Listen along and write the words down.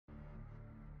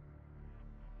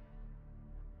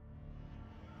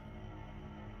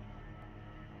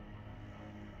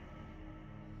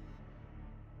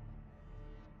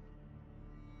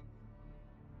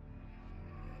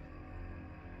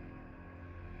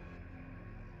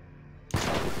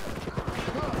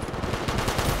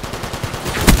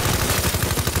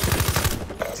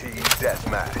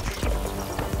Deathmatch.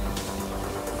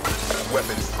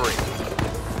 Weapons free.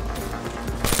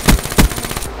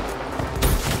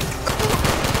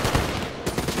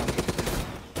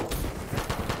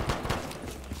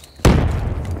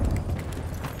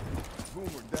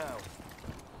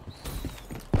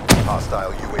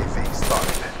 Hostile UAV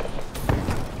spotted.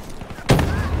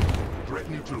 Threat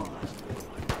neutralized.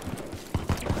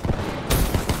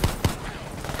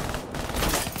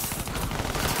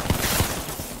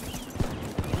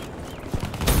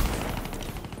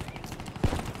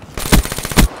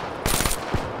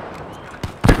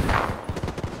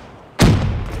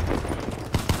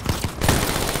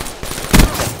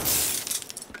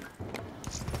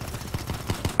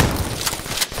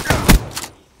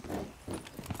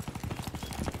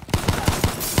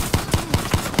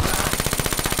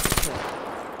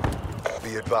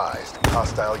 Be advised,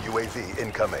 hostile UAV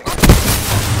incoming.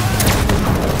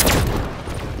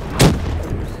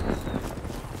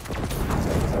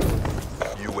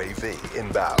 UAV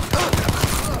inbound.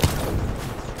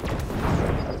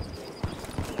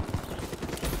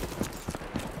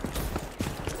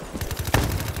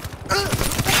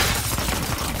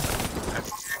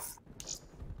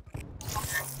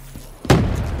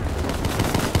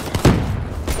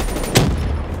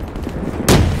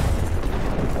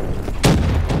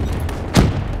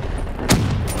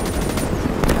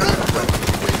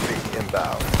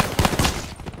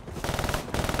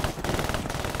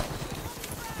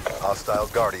 Hostile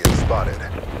Guardian spotted.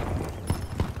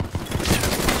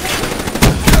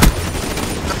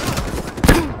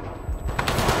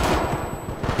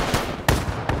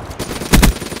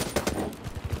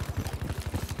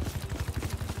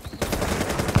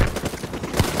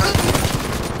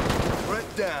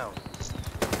 Threat down.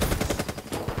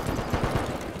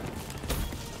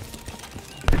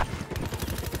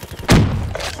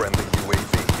 Friendly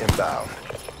UAV inbound.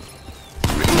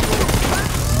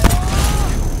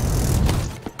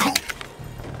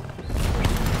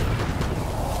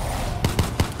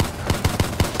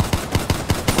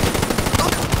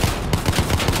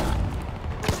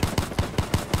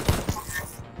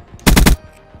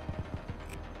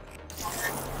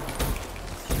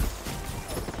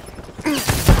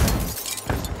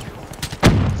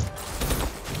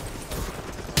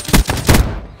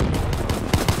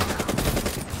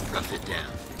 Rough it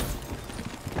down.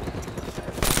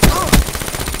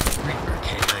 Reaper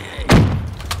KIA.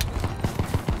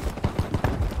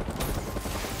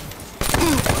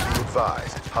 Be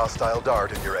advised, hostile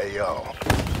dart in your AO.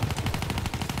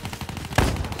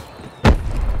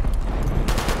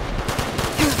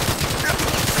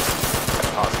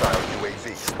 Hostile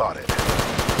UAV spotted.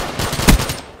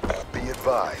 Be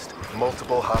advised,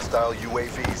 multiple hostile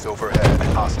UAVs overhead.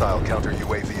 Hostile counter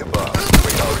UAV above.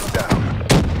 Radar is down.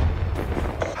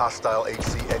 Hostile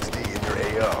HCXD in your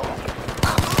AO.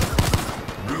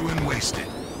 Ruin wasted.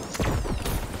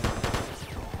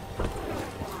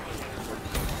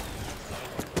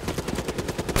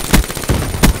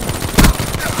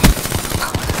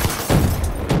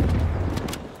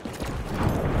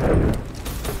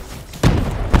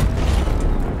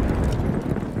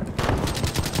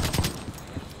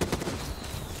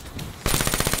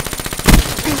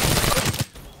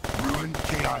 Ruin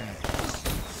KIA.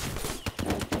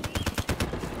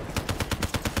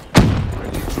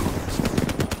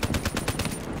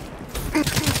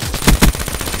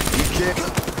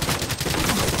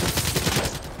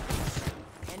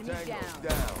 Enemy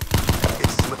down.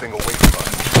 It's slipping away from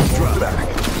us. Drop back.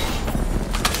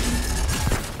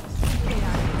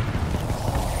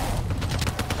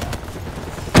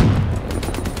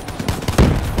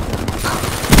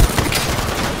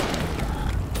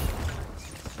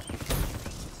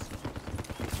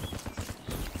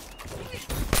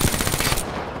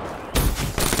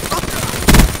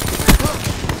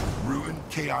 Ruin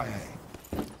KIA.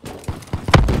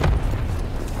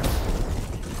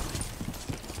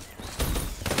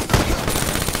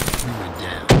 Ruin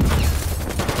down.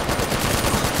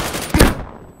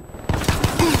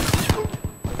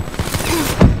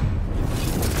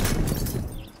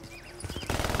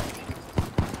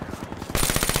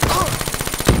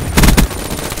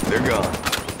 They're gone.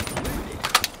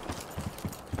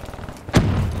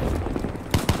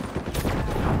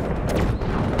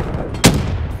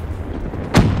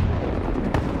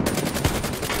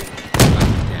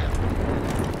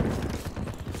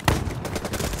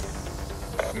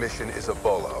 Mission is a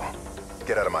bolo.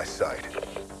 Get out of my sight.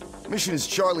 Mission is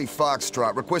Charlie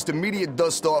Foxtrot. Request immediate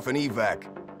dust-off and evac.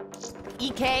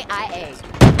 EKIA.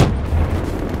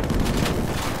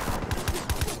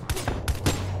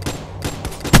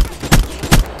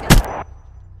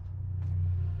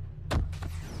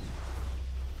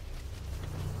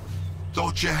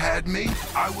 thought you had me?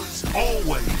 I was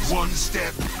always one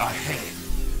step ahead.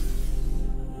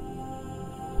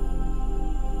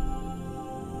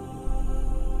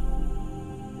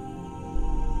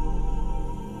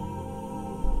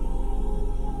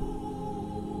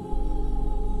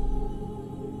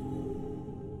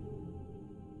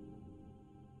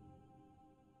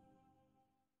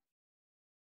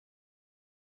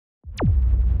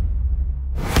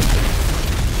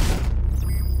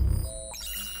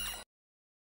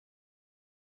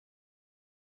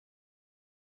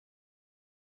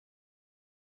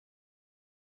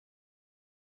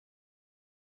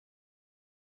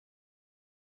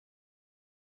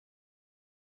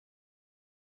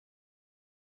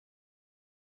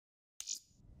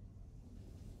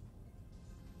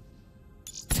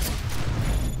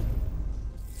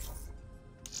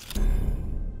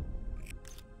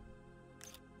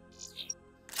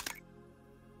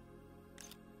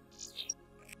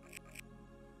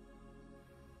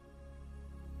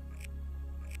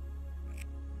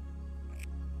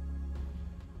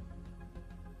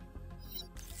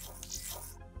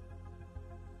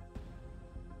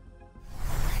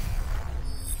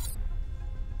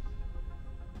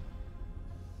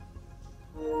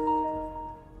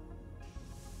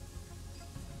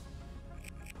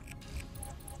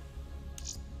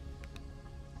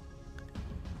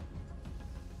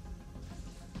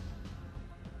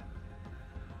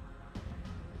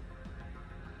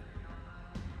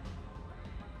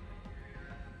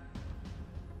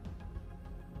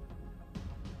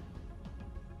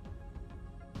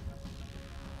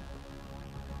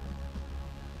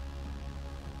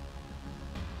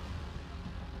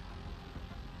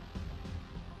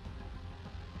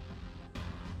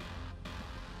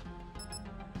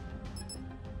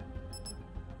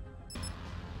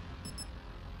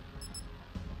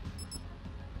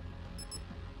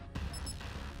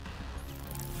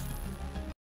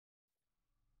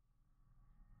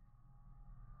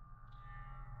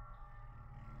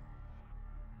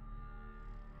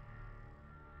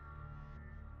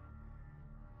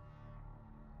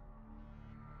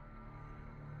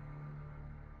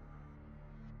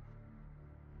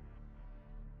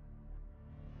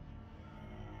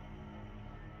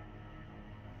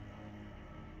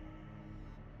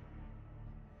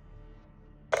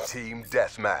 Team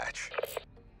Deathmatch.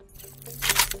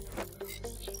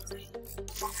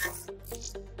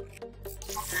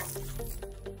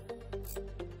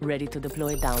 Ready to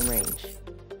deploy downrange.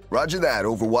 Roger that,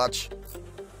 Overwatch.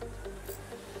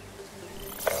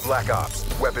 Black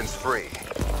Ops, weapons free.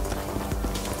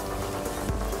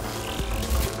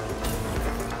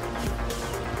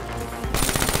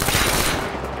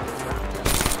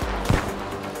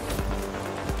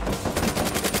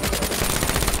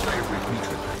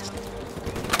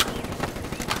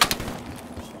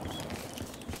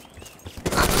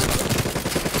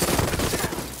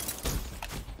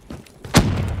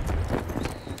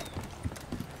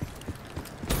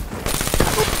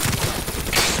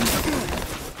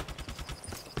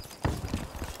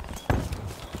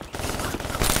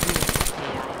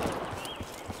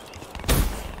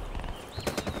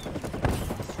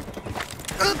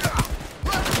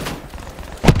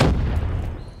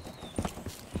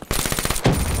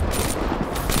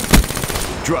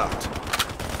 Dropped.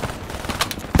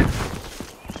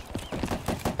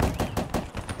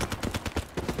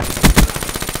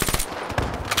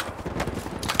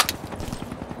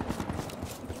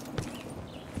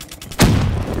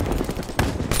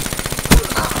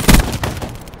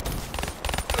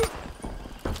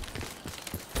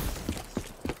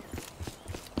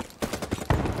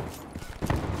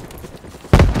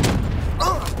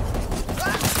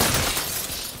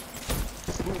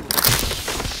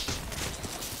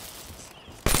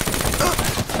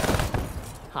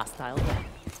 Hostile hit.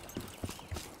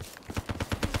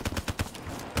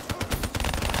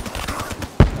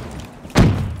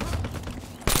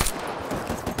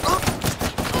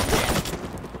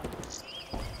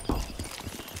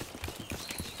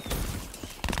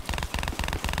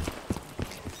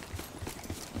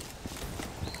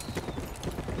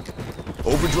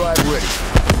 Overdrive ready.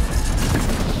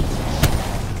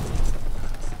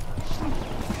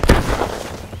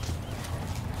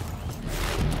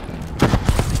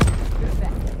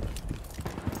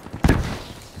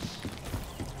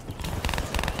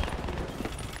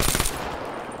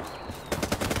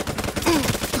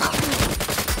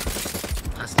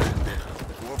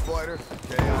 Warfighter,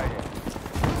 KIA.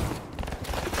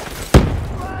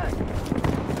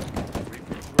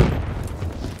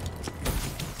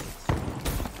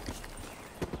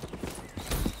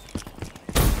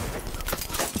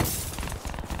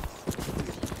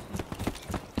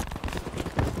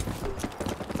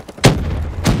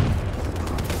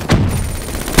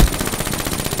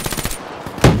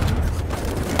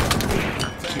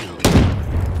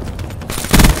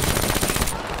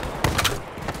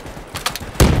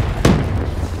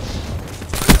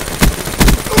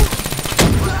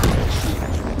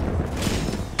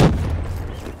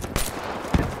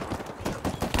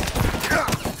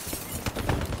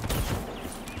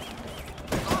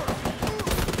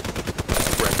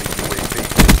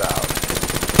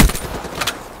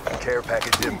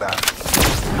 package inbound.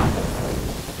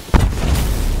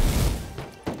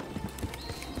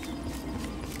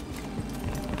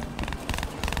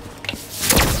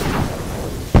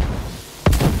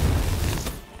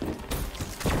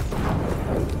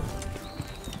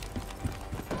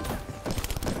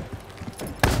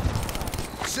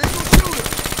 Single shooter!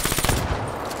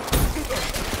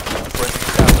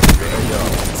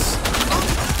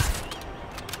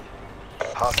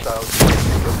 Hostile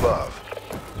UAV above.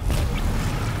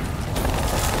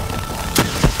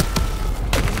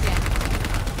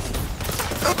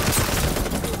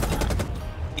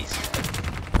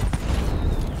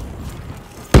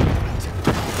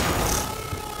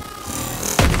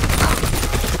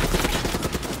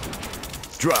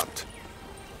 Dropped.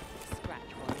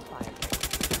 Scratch one fire.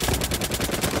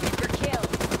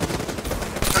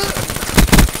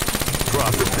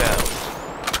 Drop it down.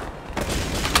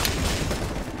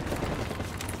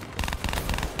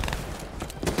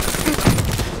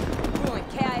 Ruin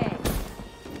KIA.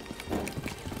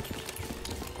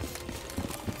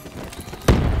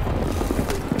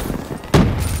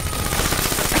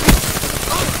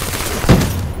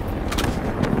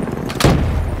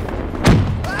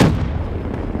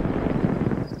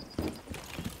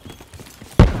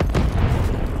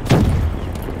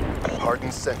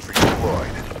 Hardened sentry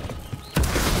deployed.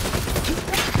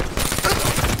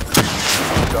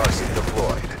 Darcy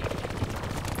deployed.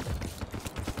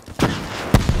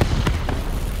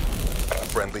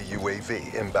 Friendly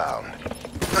UAV inbound.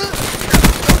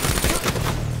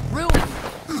 Ruin.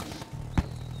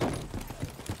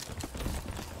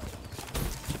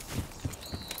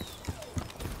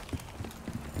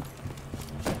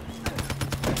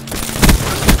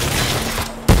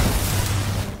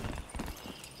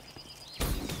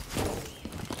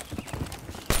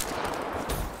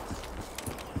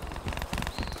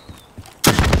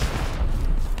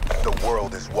 The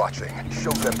world is watching.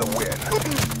 Show them the win.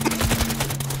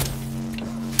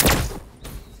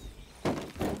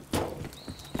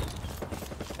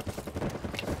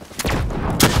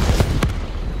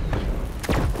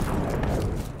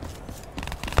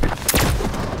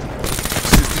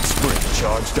 System spring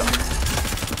charged up.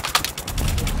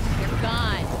 You're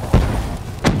gone.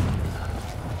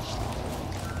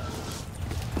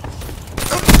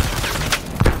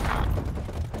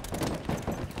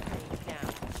 Down.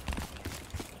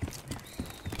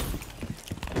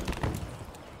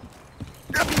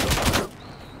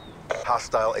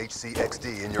 Hostile HCXD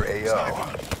in your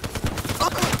AO.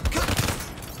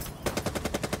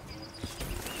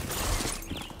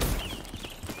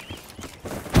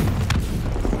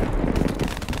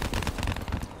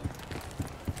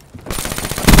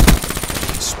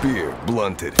 Spear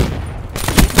blunted.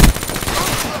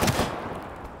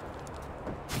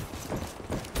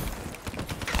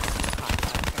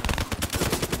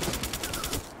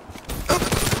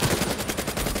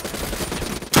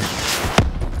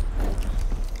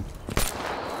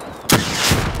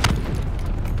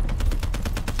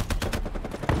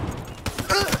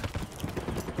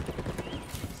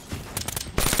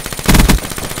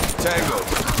 Tango.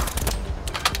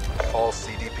 All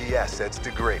CDP assets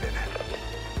degraded.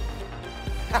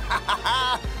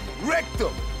 Wrecked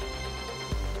them.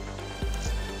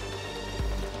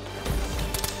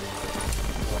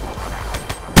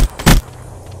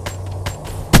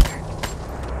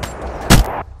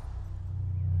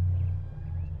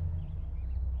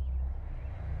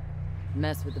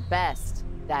 Mess with the best,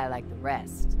 die like the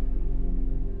rest.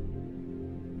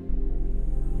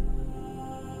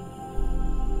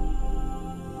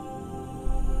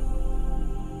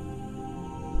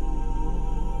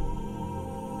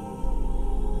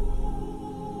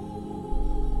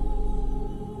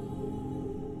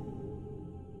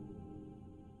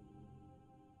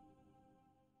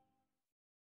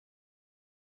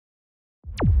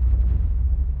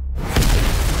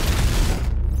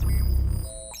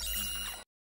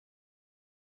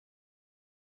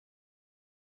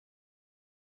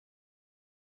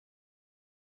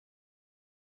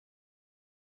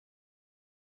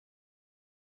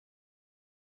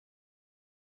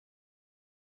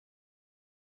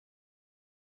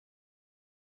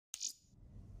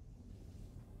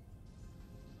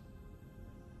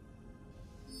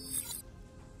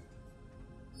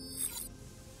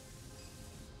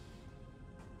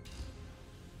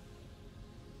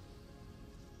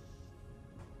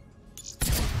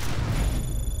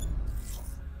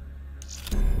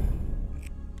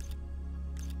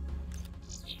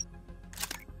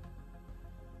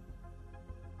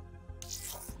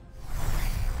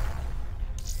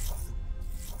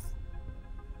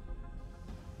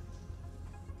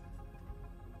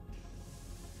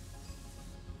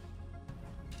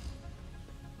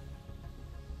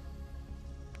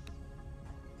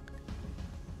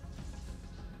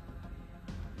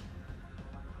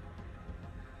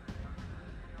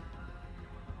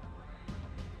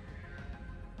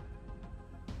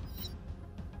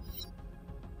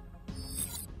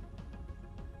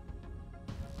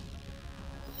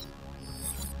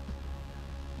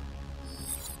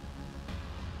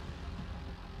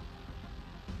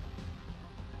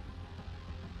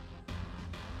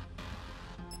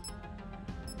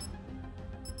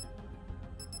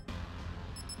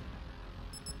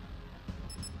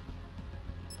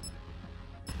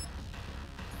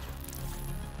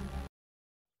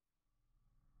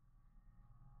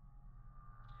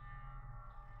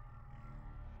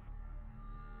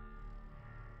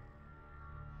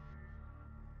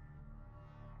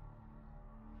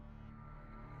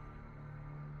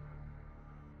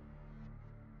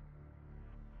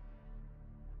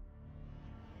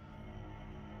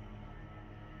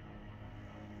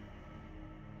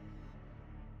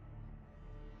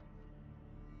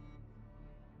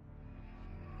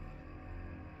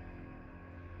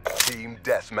 Team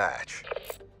Deathmatch.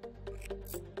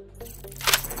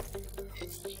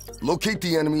 Locate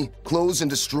the enemy, close and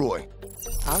destroy.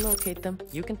 I'll locate them.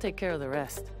 You can take care of the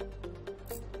rest.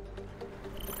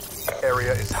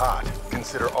 Area is hot.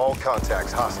 Consider all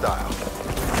contacts hostile.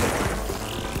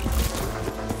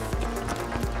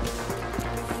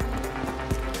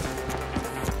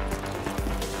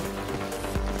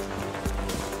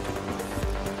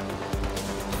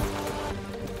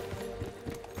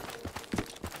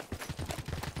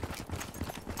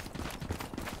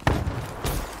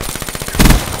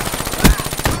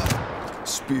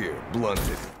 Spear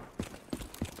blunted.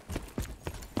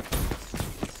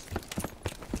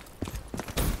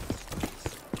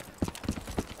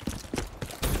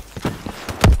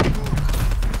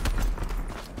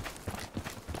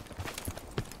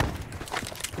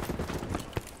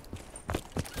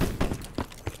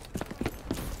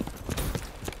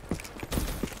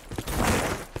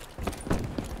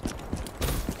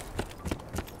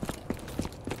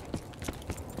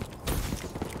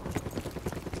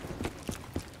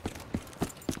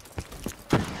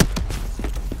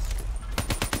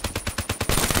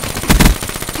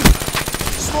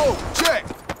 Check!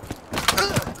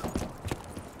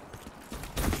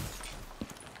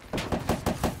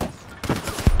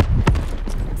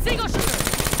 Single shooter!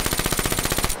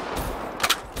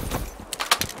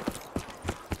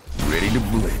 Ready to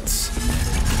blitz.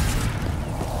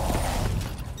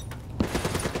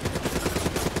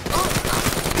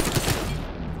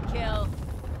 Kill.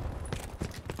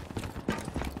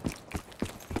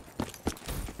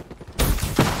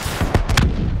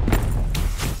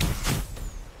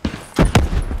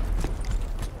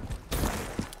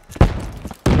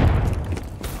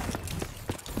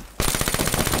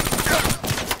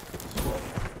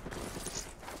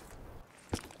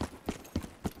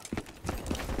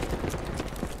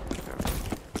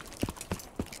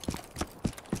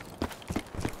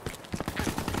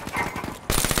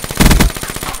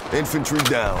 Infantry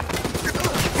down.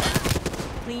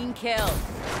 Clean kill.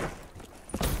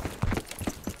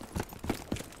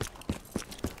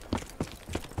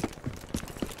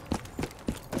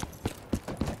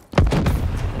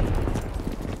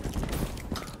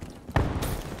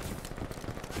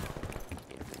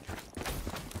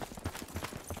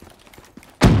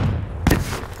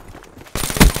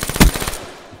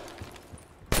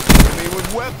 Enemy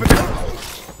with weapons.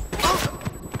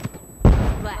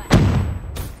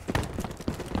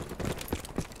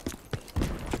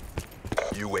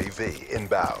 UAV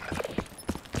inbound.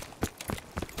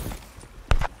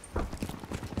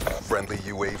 Friendly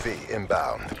UAV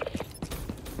inbound.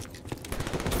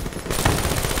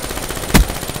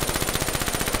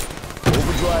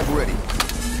 Overdrive ready.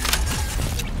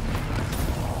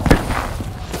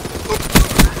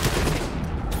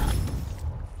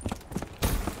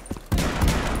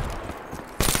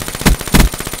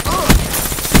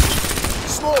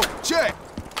 Smoke, check.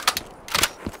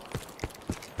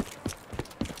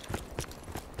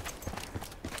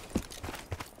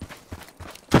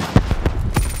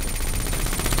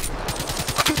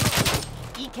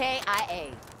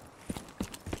 EKIA.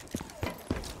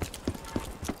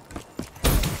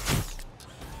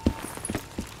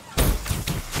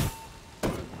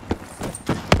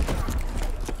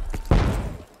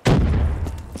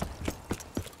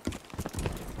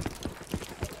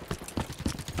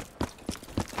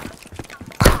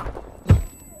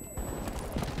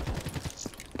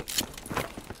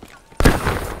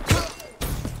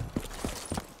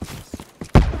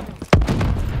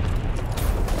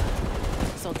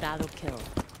 Soldado kill.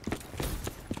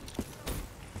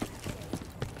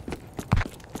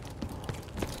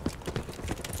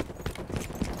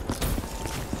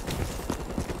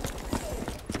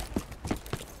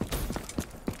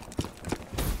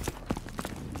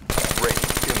 Raid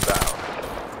inbound.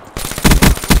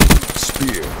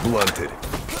 Spear blunted.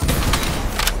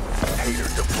 Hater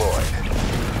deployed.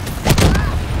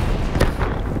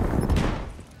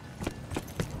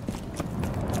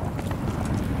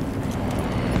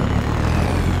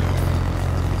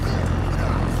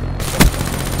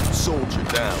 Soldier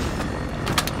down.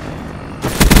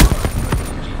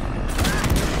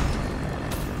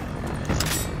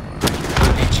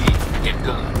 RPG, get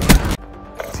going.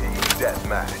 Team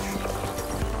Deathmatch.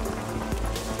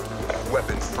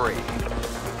 Weapons free.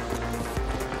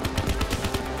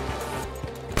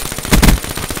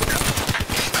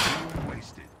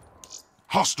 Wasted.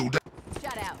 Hostile down.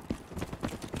 Shut out.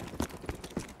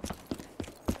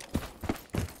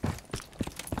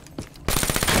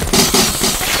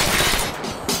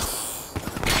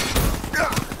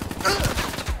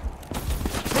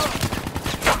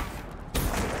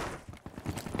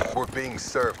 We're being being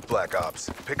served, Black Ops.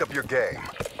 Pick up your game.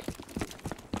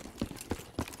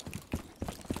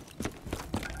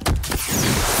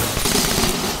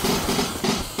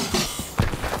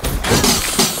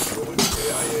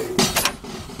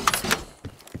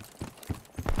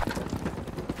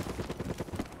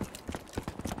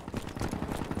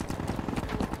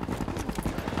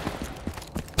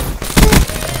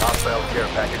 Hostile care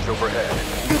package overhead.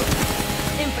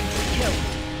 Infantry killed.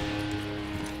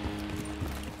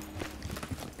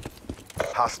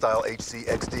 Hostile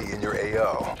HCXD in your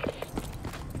AO.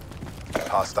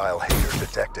 Hostile hater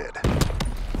detected.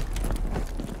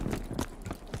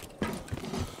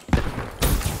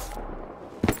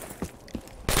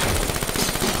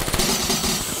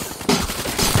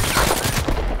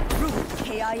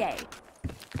 KIA.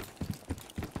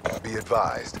 Be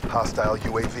advised, hostile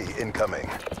UAV incoming.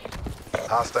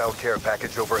 Hostile care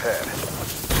package overhead.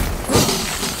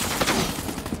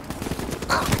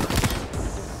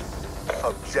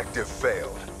 Objective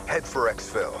failed. Head for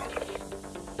exfil.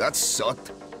 That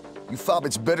sucked. You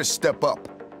fobbits better step up.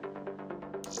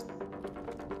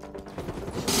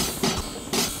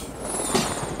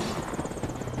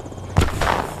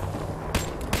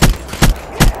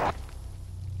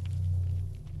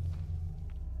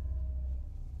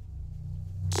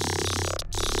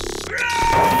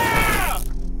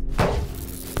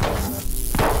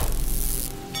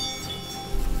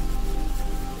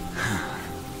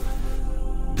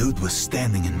 Dude was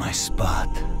standing in my spot.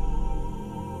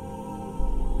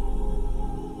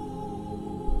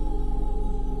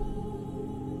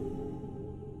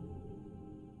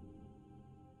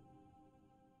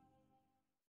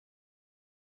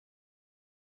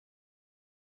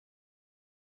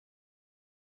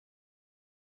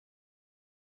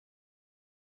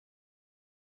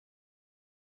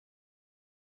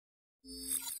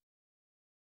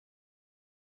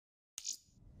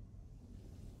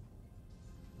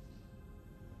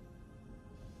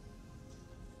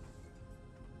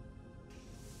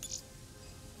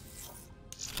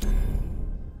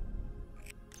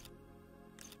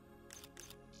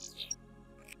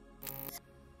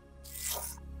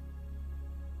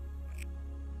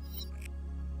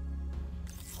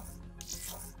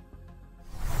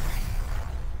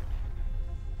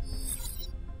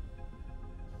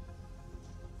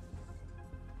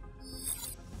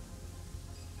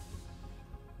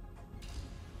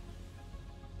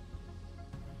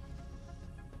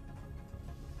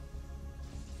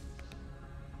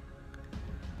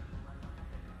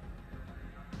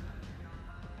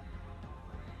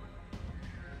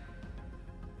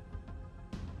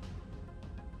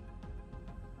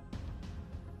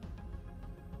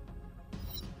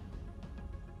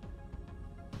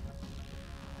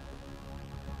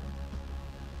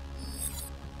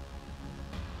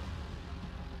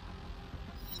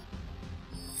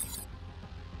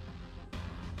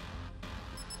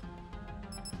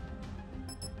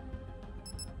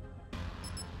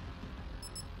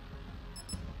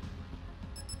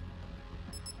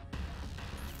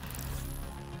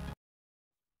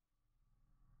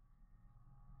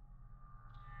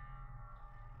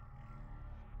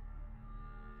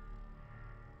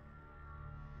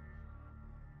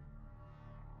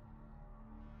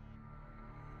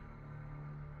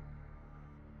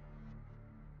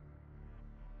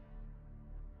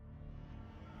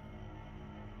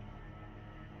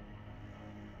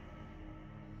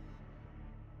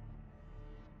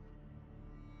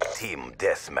 Team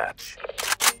Deathmatch.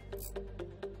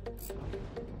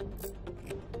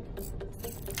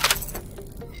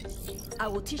 I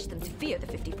will teach them to fear the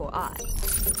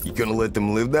 54i. You gonna let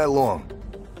them live that long?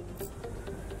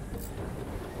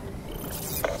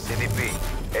 CDP,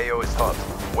 AO is hot.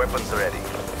 Weapons ready.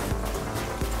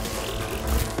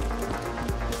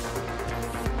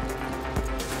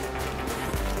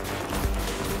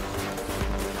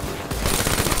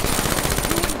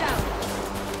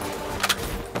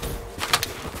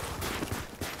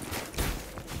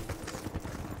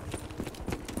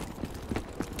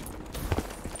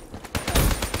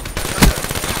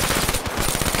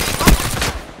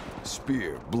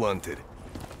 Spear blunted.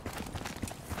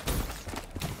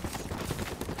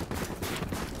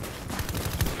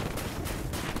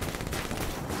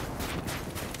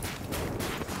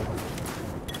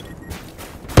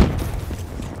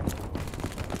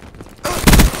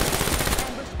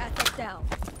 Ambush asset down.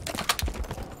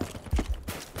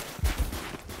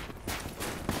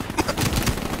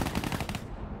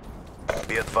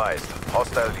 Be advised,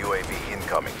 hostile UAV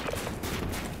incoming.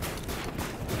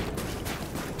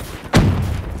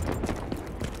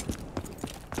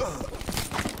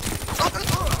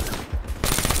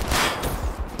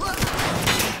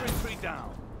 Infantry down.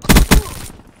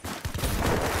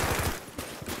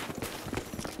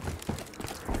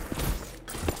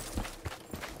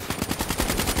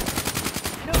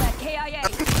 KIA.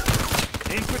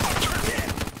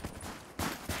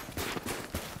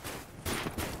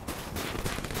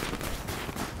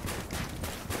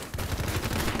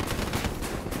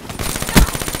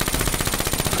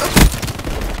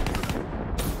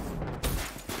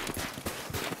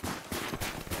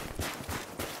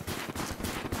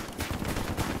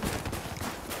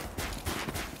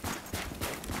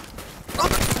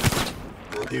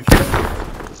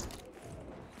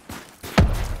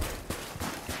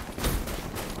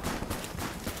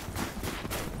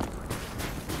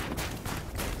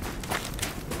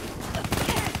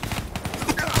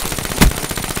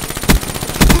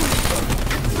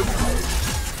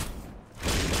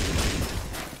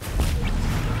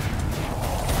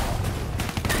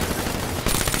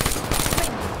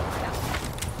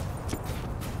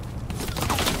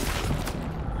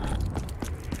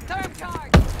 Term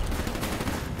charge.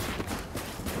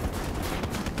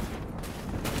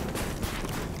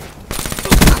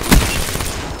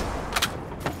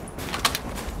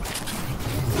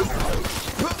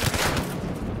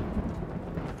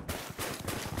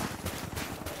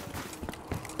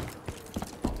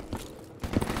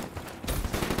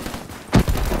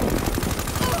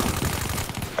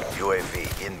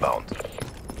 UAV inbound.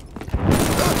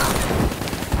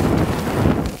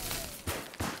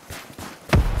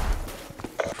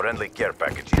 Friendly care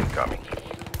package incoming.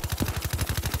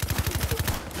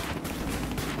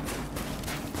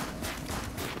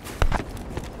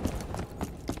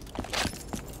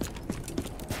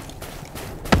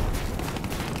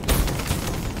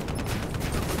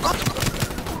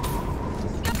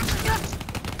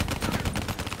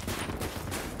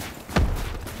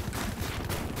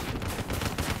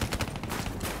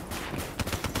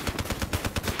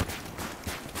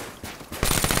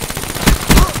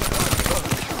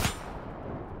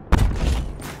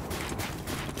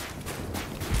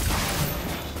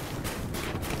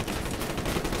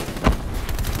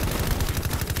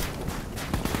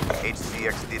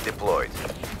 HCXD deployed.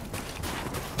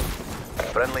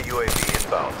 Friendly UAV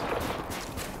inbound.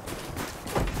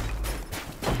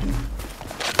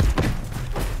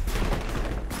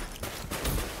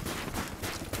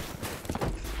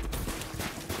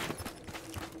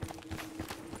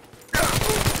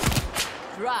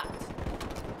 Dropped.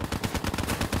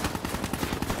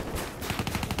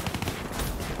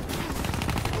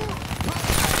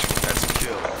 That's a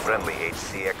kill. Friendly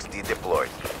HCXD deployed.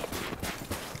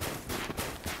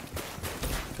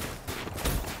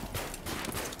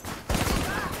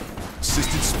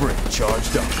 Assisted spring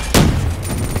charged up.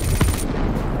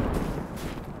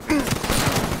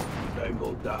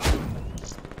 Tango down.